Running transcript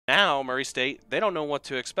now Murray State, they don't know what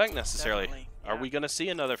to expect necessarily. Definitely, Are we going to see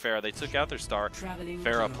another Farah? They took out their star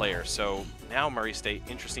Farah player, so now Murray State,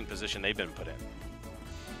 interesting position they've been put in.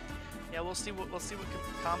 Yeah, we'll see what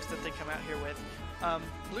comps that they come out here with.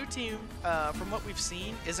 Blue team, from what we've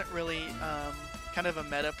seen, isn't really kind of a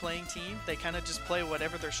meta playing team. They kind of just play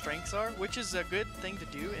whatever their strengths are, which is a good thing to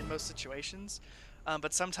do in most situations.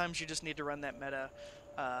 But sometimes you just need to run that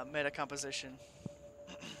meta composition.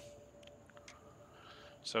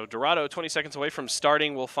 So Dorado, 20 seconds away from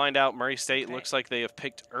starting. We'll find out. Murray State looks like they have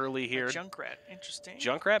picked early here. Junkrat, interesting.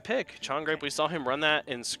 Junkrat pick. Chongrape, we saw him run that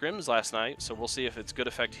in scrims last night, so we'll see if it's good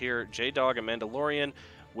effect here. J-Dog and Mandalorian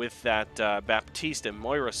with that Baptiste and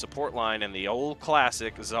Moira support line and the old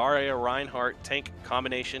classic Zarya Reinhardt tank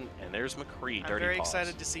combination. And there's McCree, Dirty Paws. I'm very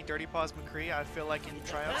excited to see Dirty Paws McCree. I feel like in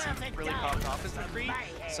tryouts he really popped off as McCree.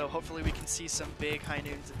 So hopefully we can see some big high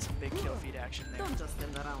noons and some big kill feed action there.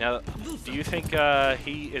 Now, do you think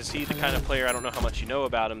is he the kind of player, I don't know how much you know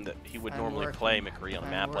about him, that he would normally play McCree on a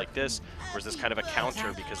map like this? Or is this kind of a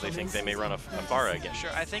counter because they think they may run a Farah again?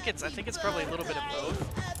 Sure, I think it's probably a little bit of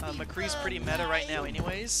both. McCree's pretty meta right now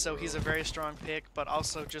anyways, so he's a very strong pick, but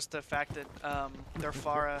also just the fact that their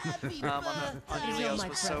Farah on Helios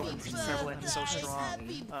was so prevalent and so strong.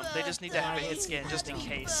 They just need to have a hit scan just in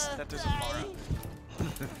case that there's a Farah.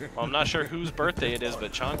 Well, I'm not sure whose birthday it is,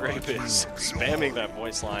 but Chongrape is spamming that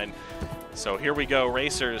voice line. So here we go,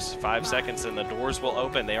 Racers, 5 seconds and the doors will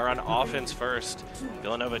open. They are on offense first.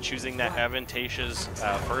 Villanova choosing that advantageous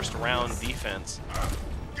first round defense.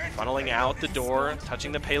 Funneling out the door,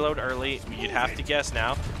 touching the payload early. You'd have to guess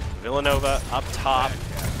now. Villanova up top,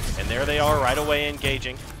 and there they are right away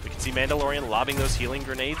engaging. We can see Mandalorian lobbing those healing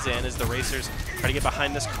grenades in as the Racers try to get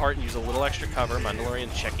behind this cart and use a little extra cover.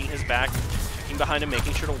 Mandalorian checking his back, checking behind him,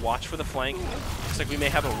 making sure to watch for the flank. Looks like we may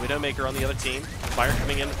have a Widowmaker on the other team. Fire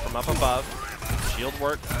coming in from up above. Shield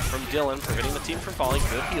work from Dylan, preventing the team from falling.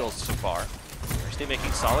 Good heals so far. They're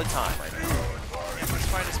making solid time right now. Yeah, this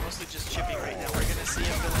fight is mostly just chipping right now. We're going to see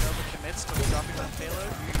if Villanova commits to dropping on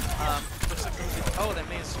payload. Looks like that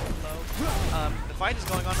may is low. The fight is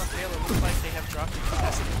going on payload. Looks like they have dropped it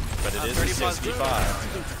contested. But it is a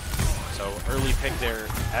 65. So early pick there,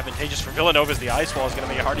 advantageous for Villanova as the ice wall is going to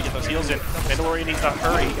make it hard to get those heals in. Mandalorian needs to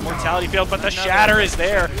hurry. Immortality failed, but the shatter is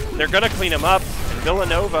there. They're going to clean him up. And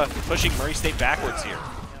Villanova pushing Murray State backwards here.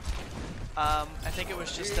 I think it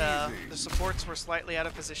was just the supports were slightly out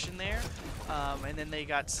of position there, and then they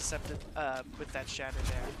got suscepted with that shatter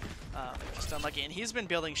there. Just unlucky, and he's been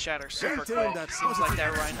building shatter super quick. Seems like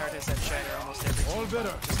that Reinhardt has that shatter almost every team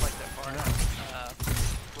fight, just like that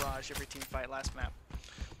barrage every team fight last map.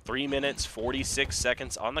 3 minutes, 46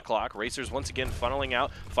 seconds on the clock. Racers once again funneling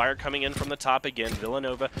out. Fire coming in from the top again.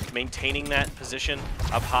 Villanova maintaining that position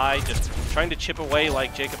up high, just trying to chip away,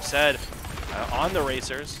 like Jacob said, on the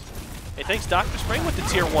Racers. Hey, thanks Dr. Spring with the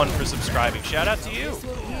tier 1 for subscribing. Shout out to you.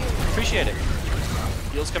 Appreciate it.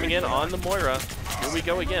 Heals coming in on the Moira. Here we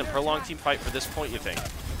go again. Prolonged team fight for this point, you think?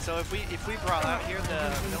 So if we brawl out here,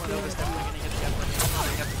 the Villanova's definitely going to get the upper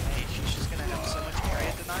hand. She's just going to have so much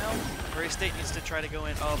area denial. Murray State needs to try to go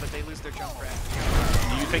in. Oh, but they lose their Junkrat.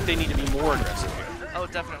 Do you think they need to be more aggressive here? Oh,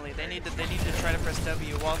 definitely. They need to try to press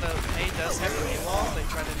W. While the May does have the A wall, they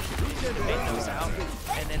try to bait those out,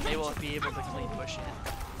 and then they will be able to clean push in.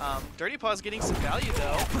 Dirty Paws getting some value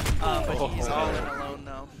though, but he's all in alone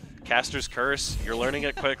though. Caster's Curse, you're learning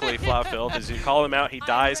it quickly, Flopfield. As you call him out, he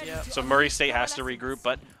dies. Yep. So Murray State has to regroup,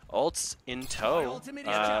 but ults in tow.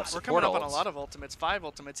 We're coming up on a lot of ultimates, 5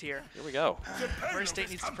 ultimates here. Here we go. Murray State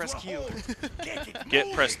needs to press Q.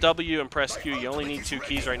 Press W and press Q. You only need 2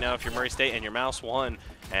 keys right now if you're Murray State, and your mouse 1.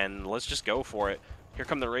 And let's just go for it. Here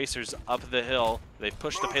come the Racers up the hill. They've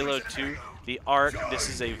pushed the payload to the arc. This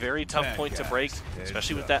is a very tough point to break,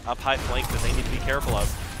 especially with that up high flank that they need to be careful of.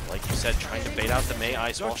 Like you said, trying to bait out the May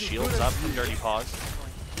ice wall. Shields up from Dirty Paws.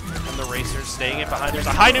 And the Racers staying in behind. There's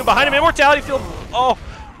a high noon behind him. Immortality field. Oh,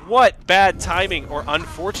 what bad timing or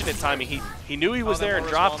unfortunate timing. He knew he was there and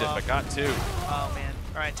dropped it, but got 2. Oh, man.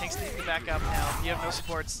 All right, tanks need to back up now. You have no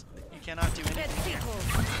supports. You cannot do anything here.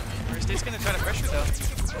 Murray State's going to try to pressure, though.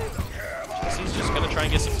 He's just going to try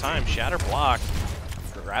and get some time. Shatter block.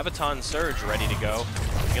 Graviton Surge ready to go.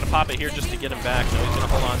 He's going to pop it here just to get him back. No, he's going to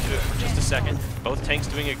hold on to it for just a second. Both tanks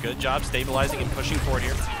doing a good job stabilizing and pushing forward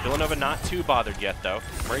here. Villanova not too bothered yet, though.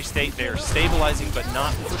 Murray State, they're stabilizing but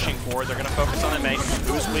not pushing forward. They're going to focus on the May.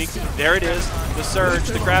 Who's weak? There it is. The Surge,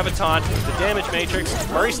 the Graviton, the Damage Matrix.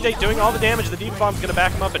 Murray State doing all the damage. The Deep Bomb's going to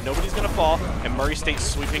back him up, but nobody's going to fall. And Murray State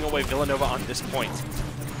sweeping away Villanova on this point.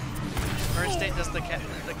 Murray State does the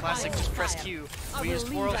classic just press Q. We used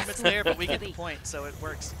 4 ultimates there, but we get the point, so it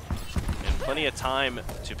works. And plenty of time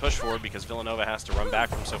to push forward because Villanova has to run back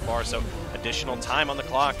from so far. So additional time on the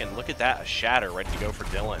clock, and look at that, a shatter ready to go for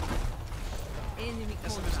Dylan.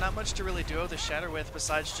 So there's not much to really do with the shatter with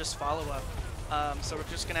besides just follow-up. So we're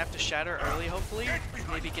just going to have to shatter early, hopefully,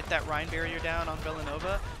 maybe get that Rhine barrier down on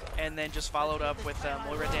Villanova, and then just followed up with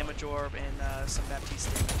Moira Damage Orb and some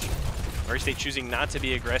Baptiste damage. Murray State choosing not to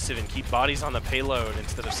be aggressive and keep bodies on the payload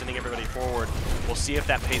instead of sending everybody forward. We'll see if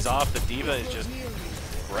that pays off. The Diva is just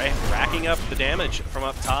racking up the damage from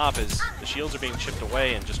up top as the shields are being chipped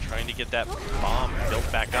away and just trying to get that bomb built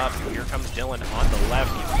back up. And here comes Dylan on the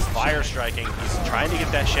left. He's fire striking. He's trying to get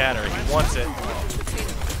that shatter. He wants it.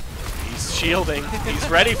 He's shielding. He's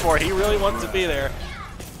ready for it. He really wants to be there.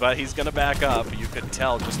 But he's going to back up. You could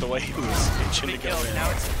tell just the way he was itching to go in. Now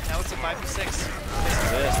it's a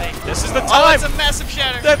 5v6. This is the time. Oh, it's a massive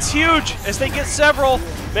shatter. That's huge as they get several.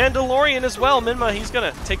 Mandalorian as well. Minma, he's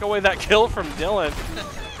going to take away that kill from Dylan.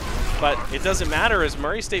 But it doesn't matter as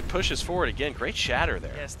Murray State pushes forward again. Great shatter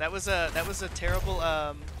there. Yes, that was a terrible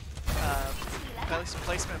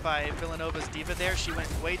placement by Villanova's Diva there. She went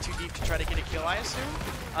way too deep to try to get a kill, I assume.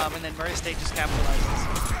 And then Murray State just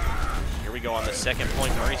capitalizes. Here we go on the second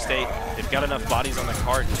point. Murray State, they've got enough bodies on the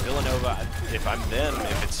cart. And Villanova, if I'm them,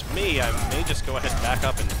 if it's me, I may just go ahead and back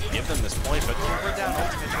up and give them this point. But we're down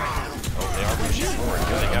ultimate right now. Oh, they are pushing forward.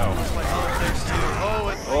 Here they go.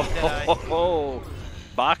 Oh,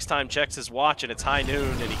 Box Time checks his watch and it's high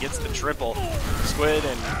noon and he gets the triple. Squid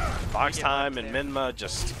and Box Time and Minma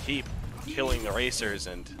just keep killing the racers,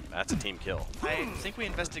 and that's a team kill. I think we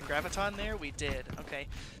invested Graviton there. We did. Okay.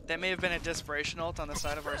 That may have been a desperation ult on the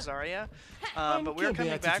side of our Zarya, but we're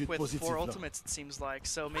coming back with 4 ultimates, it seems like.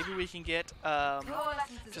 So maybe we can get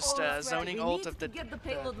just zoning ult of the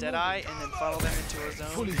Deadeye and then follow them into a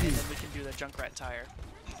zone, and then we can do the Junkrat Tire.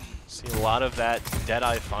 See a lot of that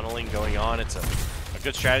Deadeye funneling going on. It's a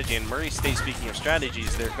good strategy. And Murray State, speaking of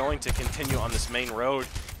strategies, they're going to continue on this main road.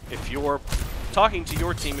 If you're talking to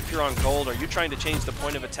your team, if you're on gold, are you trying to change the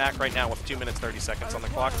point of attack right now with 2 minutes 30 seconds on the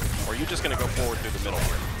clock, or are you just going to go forward through the middle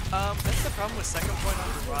here? That's the problem with second point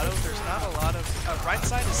on Dorado. There's not a lot of right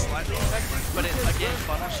side is slightly effective, but it again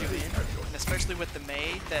funnels you in, and especially with the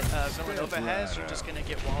May that Villanova has, you're just going to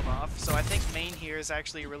get walled off. So I think main here is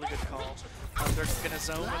actually a really good call. They're going to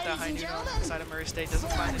zone with the high noon on the side of Murray State.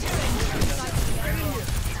 Doesn't find anything.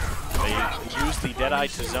 They use the Deadeye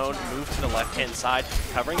to zone, move to the left-hand side,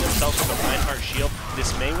 covering themselves with a Reinhardt shield.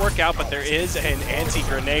 This may work out, but there is an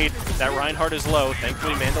anti-grenade. That Reinhardt is low.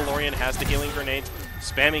 Thankfully, Mandalorian has the healing grenades.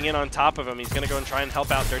 Spamming in on top of him. He's going to go and try and help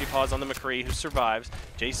out. Dirty Paws on the McCree, who survives.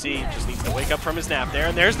 JC just needs to wake up from his nap there.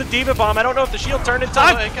 And there's the Diva Bomb. I don't know if the shield turned in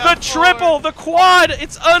time. The triple, the quad.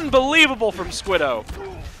 It's unbelievable from Squiddo.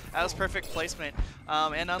 That was perfect placement.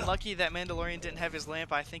 And unlucky that Mandalorian didn't have his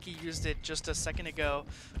lamp. I think he used it just a second ago.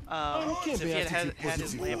 If he had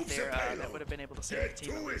his lamp there, that would have been able to save the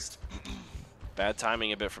team at least. Bad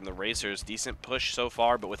timing a bit from the Racers. Decent push so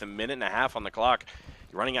far, but with a minute and a half on the clock,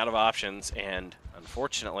 you're running out of options. And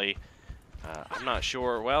unfortunately, I'm not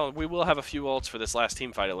sure. Well, we will have a few ults for this last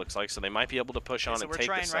team fight, it looks like, so they might be able to push on and take the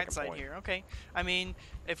second point. So we're trying right side here. Okay. I mean,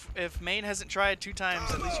 if main hasn't tried 2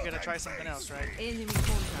 times, at least you're going to try something else, right?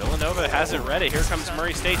 Villanova has it ready. Here comes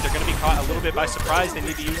Murray State. They're going to be caught a little bit by surprise. They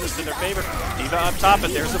need to use this to their favor. Diva up top,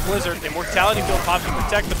 but there's the Blizzard. Immortality Field pops to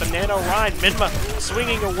protect, but the Nano Rhine. Minma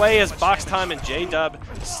swinging away as Box Time and J-Dub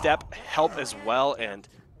step help as well. And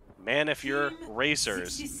man, if you're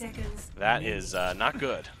Racers, that is not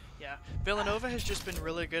good. Yeah, Villanova has just been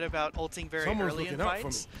really good about ulting very early in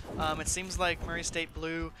fights. It seems like Murray State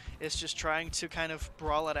Blue is just trying to kind of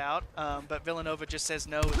brawl it out, but Villanova just says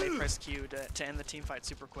no and they press Q to end the team fight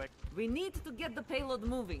super quick. We need to get the payload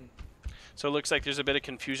moving. So it looks like there's a bit of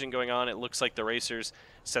confusion going on. It looks like the Racers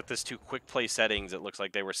set this to quick play settings, it looks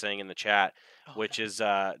like they were saying in the chat, which is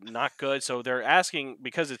not good. So they're asking,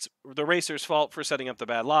 because it's the Racers' fault for setting up the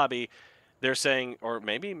bad lobby, they're saying, or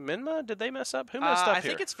maybe Minma, did they mess up? Who messed up here? I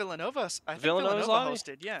think it's Villanova. I think Villanova's Villanova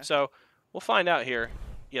hosted, yeah. So we'll find out here.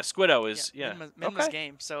 Yeah, Squiddo is, yeah. Minma's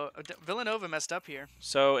game. So Villanova messed up here.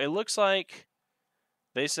 So it looks like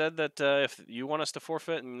they said that if you want us to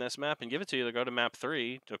forfeit in this map and give it to you to go to map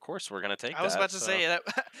 3, of course we're going to take that. I was about to say that.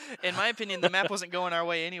 In my opinion, the map wasn't going our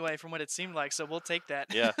way anyway from what it seemed like, so we'll take that.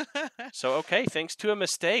 Yeah. So, okay, thanks to a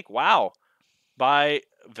mistake. Wow. By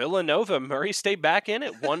Villanova, Murray State back in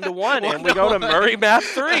it 1-1, and we go to Murray map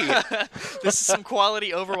 3. This is some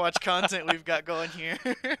quality Overwatch content we've got going here.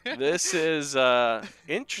 This is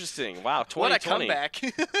interesting. Wow, 2020. What a comeback.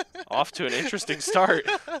 Off to an interesting start.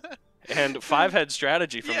 And 5-head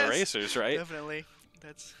strategy from the Racers, right? Definitely.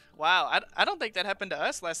 That's wow. I don't think that happened to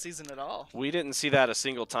us last season at all. We didn't see that a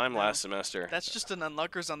single time No. last semester. That's just an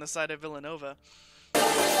unluckers on the side of Villanova.